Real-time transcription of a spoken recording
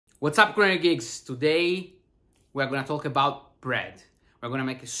What's up, culinary geeks? Today we're gonna talk about bread. We're gonna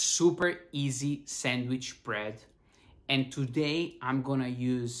make a super easy sandwich bread, and today I'm gonna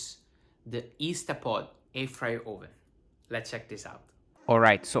use the Instapot air fryer oven. Let's check this out.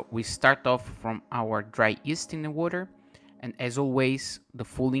 Alright, so we start off from our dry yeast in the water, and as always the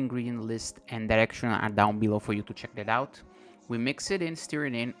full ingredient list and direction are down below for you to check that out. We mix it in, stir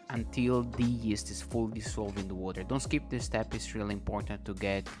it in until the yeast is fully dissolved in the water. Don't skip this step, it's really important to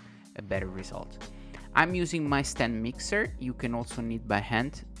get a better result. I'm using my stand mixer. You can also knead by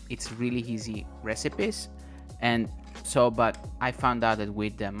hand. It's really easy recipes, but I found out that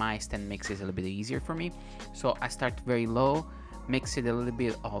with my stand mixer is a little bit easier for me. So I start very low, mix it a little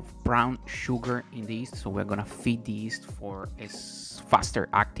bit of brown sugar in the yeast, so we're gonna feed the yeast for a faster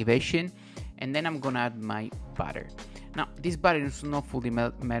activation, and then I'm gonna add my butter. Now this butter is not fully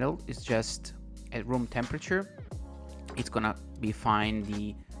melted, it's just at room temperature. It's gonna be fine.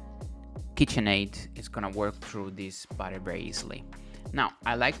 The KitchenAid is gonna work through this butter very easily. Now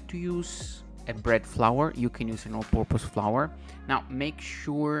I like to use a bread flour. You can use an all-purpose flour. Now make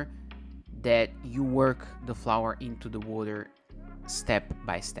sure that you work the flour into the water step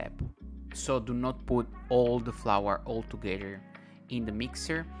by step. So do not put all the flour all together in the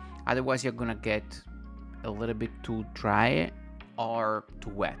mixer, otherwise you're gonna get a little bit too dry or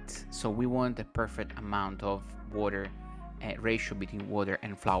too wet. So we want a perfect amount of water, ratio between water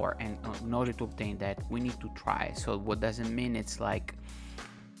and flour, and in order to obtain that we need to try. So what doesn't mean it's like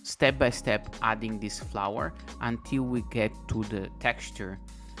step by step adding this flour until we get to the texture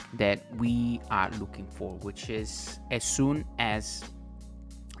that we are looking for, which is as soon as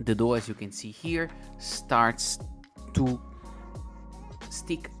the dough, as you can see here, starts to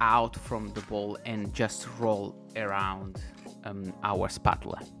stick out from the bowl and just roll around our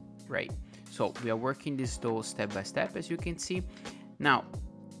spatula, right? So we are working this dough step by step, as you can see. Now,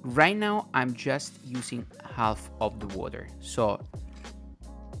 right now, I'm just using half of the water. So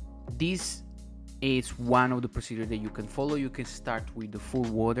this is one of the procedures that you can follow. You can start with the full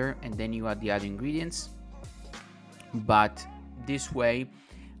water and then you add the other ingredients. But this way,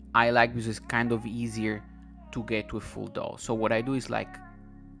 I like because it's kind of easier to get to a full dough. So what I do is like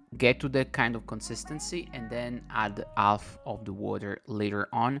get to that kind of consistency and then add half of the water later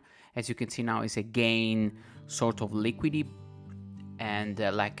on. As you can see now, it's again sort of liquidy and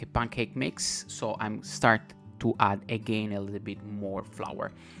like a pancake mix. So I'm start to add again a little bit more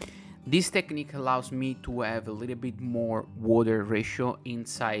flour. This technique allows me to have a little bit more water ratio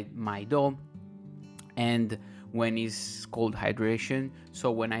inside my dough, and when it's cold hydration, so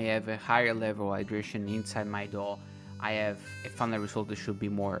when I have a higher level of hydration inside my dough, I have a final result that should be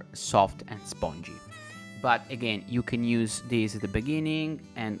more soft and spongy. But again, you can use this at the beginning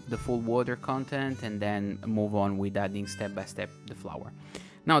and the full water content, and then move on with adding step by step the flour.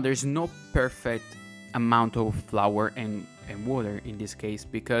 Now there's no perfect amount of flour and water in this case,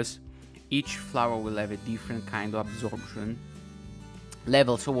 because each flour will have a different kind of absorption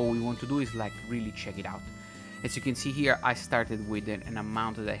level. So what we want to do is like really check it out. As you can see here, I started with an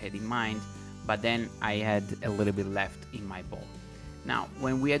amount that I had in mind, but then I had a little bit left in my bowl. Now,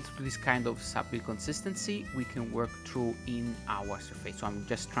 when we add to this kind of supple consistency, we can work through in our surface. So I'm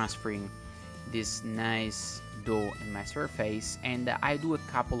just transferring this nice dough in my surface, and I do a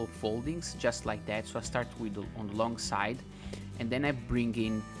couple of foldings just like that. So I start with on the long side, and then I bring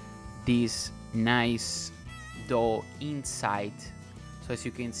in this nice dough inside. So as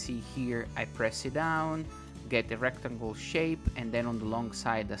you can see here, I press it down, get a rectangle shape, and then on the long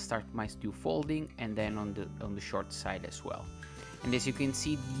side I start my stew folding, and then on the short side as well. And as you can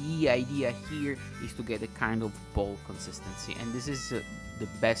see, the idea here is to get a kind of bowl consistency, and this is the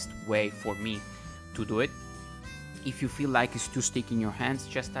best way for me to do it. If you feel like it's too sticky in your hands,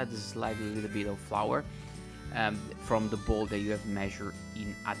 just add a slightly little bit of flour from the bowl that you have measured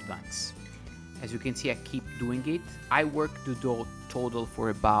in advance. As you can see, I keep doing it. I work the dough total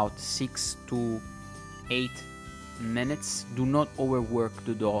for about 6 to 8 minutes. Do not overwork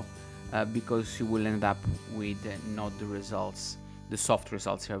the dough because you will end up with not the results, the soft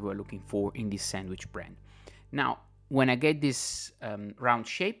results that we're looking for in this sandwich bread. Now, when I get this round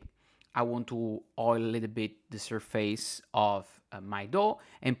shape, I want to oil a little bit the surface of my dough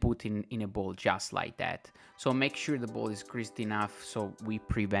and put in a bowl just like that. So make sure the bowl is greased enough so we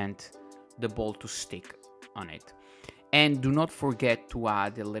prevent the bowl to stick on it. And do not forget to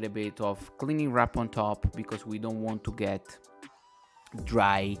add a little bit of cleaning wrap on top, because we don't want to get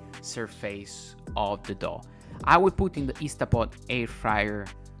dry surface of the dough. I will put in the Instapot air fryer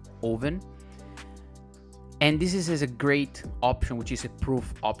oven, and this is a great option, which is a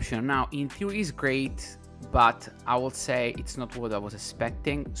proof option. Now in theory it's great but I will say it's not what I was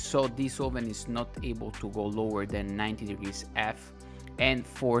expecting. So this oven is not able to go lower than 90 degrees F, and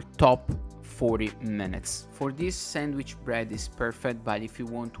for top 40 minutes. For this sandwich bread is perfect, but if you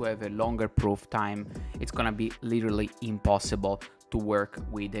want to have a longer proof time, it's gonna be literally impossible to work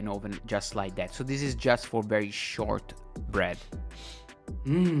with an oven just like that. So this is just for very short bread.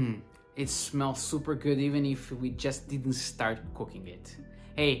 It smells super good even if we just didn't start cooking it.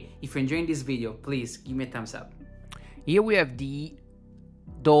 Hey, if you're enjoying this video, please give me a thumbs up. Here we have the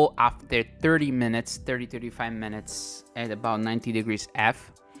dough after 30-35 minutes at about 90 degrees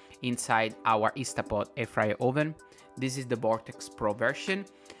F inside our Instapot air fryer oven. This is the Vortex Pro version,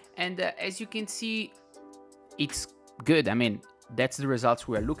 and as you can see, it's good. I mean, that's the results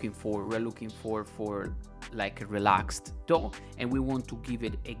we are looking for. We're looking for like a relaxed dough, and we want to give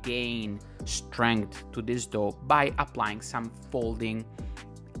it again strength to this dough by applying some folding,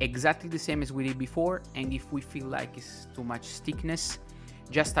 exactly the same as we did before. And if we feel like it's too much thickness,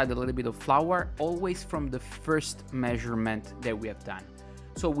 just add a little bit of flour, always from the first measurement that we have done.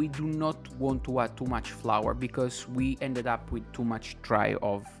 So we do not want to add too much flour because we ended up with too much dry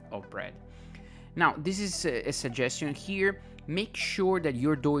of bread. Now, this is a suggestion here. Make sure that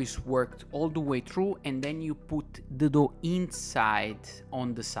your dough is worked all the way through, and then you put the dough inside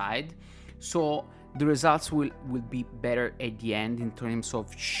on the side. So the results will be better at the end in terms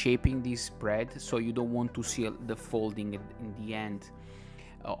of shaping this bread. So you don't want to see the folding in the end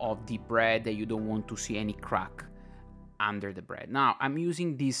of the bread, that you don't want to see any crack under the bread. Now I'm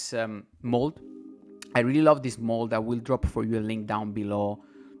using this mold. I really love this mold. I will drop for you a link down below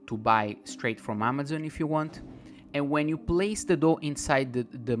to buy straight from Amazon if you want. And when you place the dough inside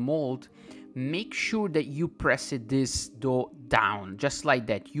the mold, make sure that you press this dough down, just like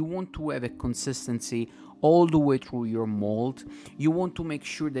that. You want to have a consistency all the way through your mold. You want to make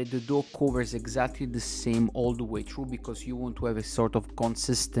sure that the dough covers exactly the same all the way through, because you want to have a sort of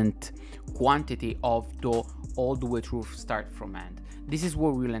consistent quantity of dough all the way through, start from end. This is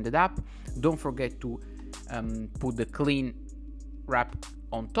where we'll end up. Don't forget to put the clean wrap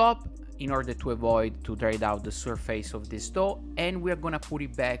on top in order to avoid to dry out the surface of this dough, and we're gonna put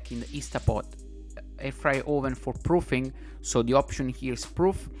it back in the Instapot air fry oven for proofing. So the option here is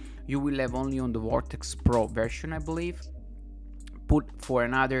proof. You will have only on the Vortex Pro version, I believe. Put for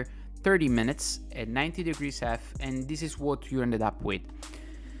another 30 minutes at 90 degrees F, and this is what you ended up with.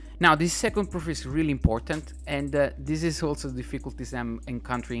 Now, this second proof is really important, and this is also the difficulties I'm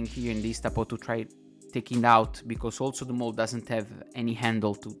encountering here in the Instapot to try taking out, because also the mold doesn't have any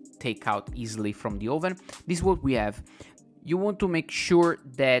handle to take out easily from the oven. This is what we have. You want to make sure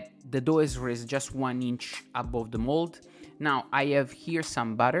that the dough is raised just 1 inch above the mold. Now I have here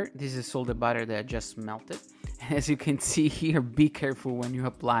some butter. This is all the butter that I just melted. As you can see here, be careful when you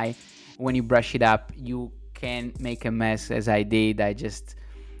apply, when you brush it up. You can make a mess as I did. I just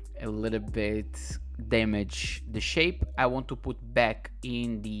a little bit damage the shape. I want to put back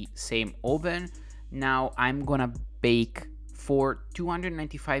in the same oven. Now I'm gonna bake for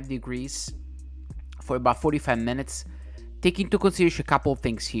 295 degrees for about 45 minutes. Take into consideration a couple of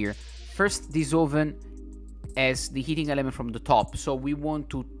things here. First, this oven has the heating element from the top, so we want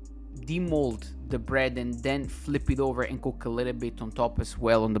to demold the bread and then flip it over and cook a little bit on top as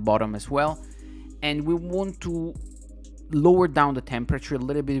well, on the bottom as well. And we want to lower down the temperature a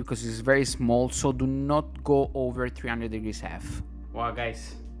little bit because it's very small, so do not go over 300 degrees F. Wow,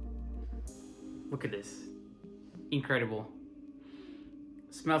 guys. Look at this. Incredible.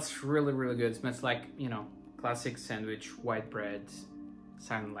 Smells really, really good. It smells like, you know, classic sandwich, white bread.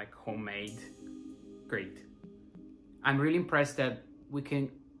 Sound like homemade. Great. I'm really impressed that we can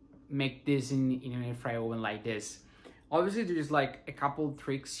make this in an air fry oven like this. Obviously, there's like a couple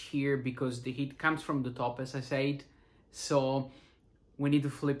tricks here because the heat comes from the top, as I said. So we need to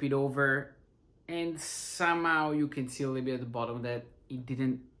flip it over, and somehow you can see a little bit at the bottom that it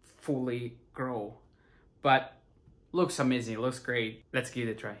didn't fully grow, but looks amazing, looks great. Let's give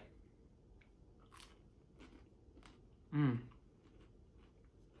it a try.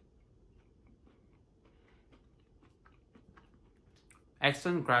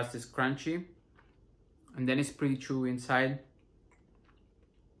 Excellent crust, is crunchy, and then it's pretty chewy inside.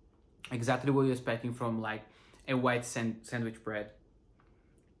 Exactly what you're expecting from like a white sandwich bread.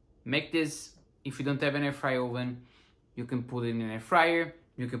 Make this. If you don't have an air fry oven, you can put it in an air fryer.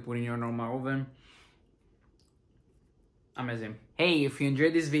 You can put it in your normal oven. Amazing. Hey, if you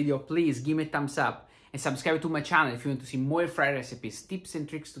enjoyed this video, please give me a thumbs up and subscribe to my channel if you want to see more fry recipes, tips and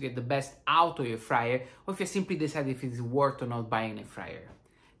tricks to get the best out of your fryer, or if you simply decide if it's worth or not buying a fryer.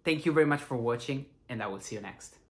 Thank you very much for watching, and I will see you next.